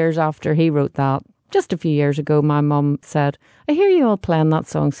many years after he wrote that, just a few years ago, my mum said, I hear you all playing that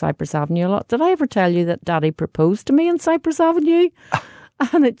song Cypress Avenue a lot. Did I ever tell you that Daddy proposed to me in Cypress Avenue?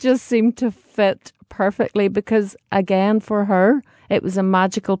 And it just seemed to fit perfectly because, again, for her, it was a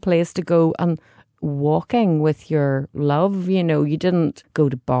magical place to go and walking with your love. You didn't go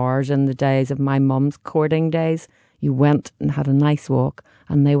to bars in the days of my mum's courting days. You went and had a nice walk,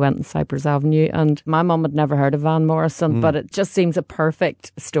 and they went in Cypress Avenue. And my mum had never heard of Van Morrison, but it just seems a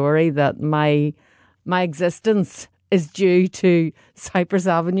perfect story that my existence is due to Cypress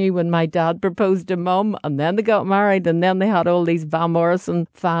Avenue when my dad proposed to Mum, and then they got married, and then they had all these Van Morrison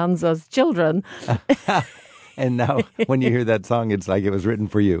fans as children. And now when you hear that song, it's like it was written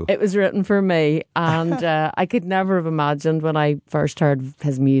for you. It was written for me. And I could never have imagined when I first heard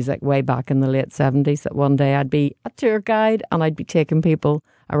his music way back in the late 70s that one day I'd be a tour guide and I'd be taking people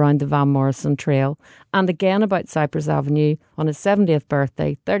around the Van Morrison Trail. And again about Cypress Avenue, on his 70th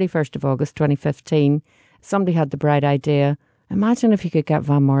birthday, 31st of August 2015, somebody had the bright idea. Imagine if you could get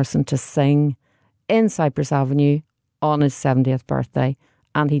Van Morrison to sing in Cypress Avenue on his 70th birthday.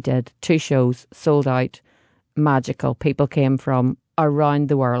 And he did. 2 shows, sold out, magical. People came from around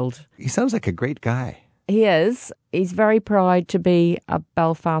the world. He sounds like a great guy. He is. He's very proud to be a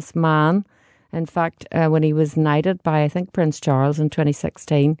Belfast man. In fact, when he was knighted by, I think, Prince Charles in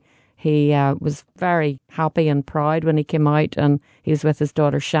 2016, he was very happy and proud when he came out, and he was with his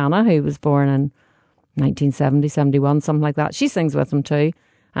daughter Shanna, who was born in 1970, 71, something like that. She sings with him too.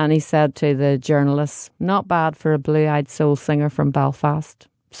 And he said to the journalists, "Not bad for a blue-eyed soul singer from Belfast.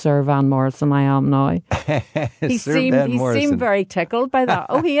 Sir Van Morrison, I am now." He seemed very tickled by that.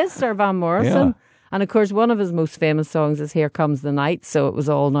 Oh, he is Sir Van Morrison. Yeah. And of course, one of his most famous songs is "Here Comes the Night." So it was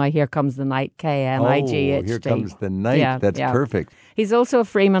all now "Here Comes the Night," K-N-I-G-H-T. Oh, Here Comes the Night. That's perfect. He's also a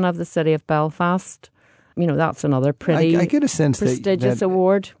Freeman of the City of Belfast. You know, that's another pretty I get a sense prestigious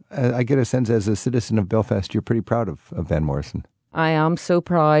award. I get a sense as a citizen of Belfast, you're pretty proud of Van Morrison. I am so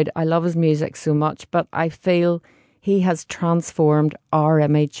proud. I love his music so much, but I feel he has transformed our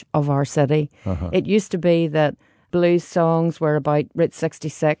image of our city. It used to be that blues songs were about Route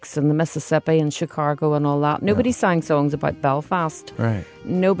 66 and the Mississippi and Chicago and all that. Nobody sang songs about Belfast. Right.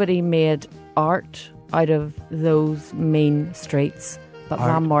 Nobody made art out of those mean streets, but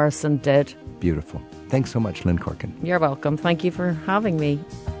Van Morrison did. Beautiful. Thanks so much, Lynn Corkin. You're welcome. Thank you for having me.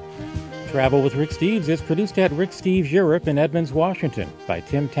 Travel with Rick Steves is produced at Rick Steves Europe in Edmonds, Washington by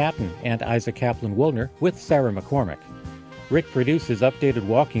Tim Tatton and Isaac Kaplan-Woolner with Sarah McCormick. Rick produces updated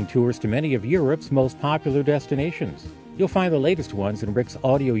walking tours to many of Europe's most popular destinations. You'll find the latest ones in Rick's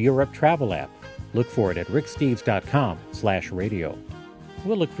Audio Europe travel app. Look for it at ricksteves.com/radio.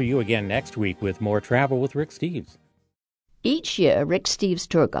 We'll look for you again next week with more Travel with Rick Steves. Each year, Rick Steves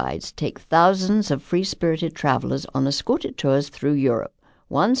tour guides take thousands of free-spirited travelers on escorted tours through Europe,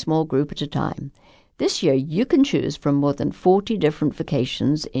 one small group at a time. This year, you can choose from more than 40 different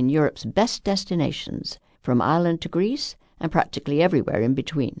vacations in Europe's best destinations, from Ireland to Greece and practically everywhere in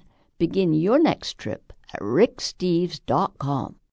between. Begin your next trip at ricksteves.com.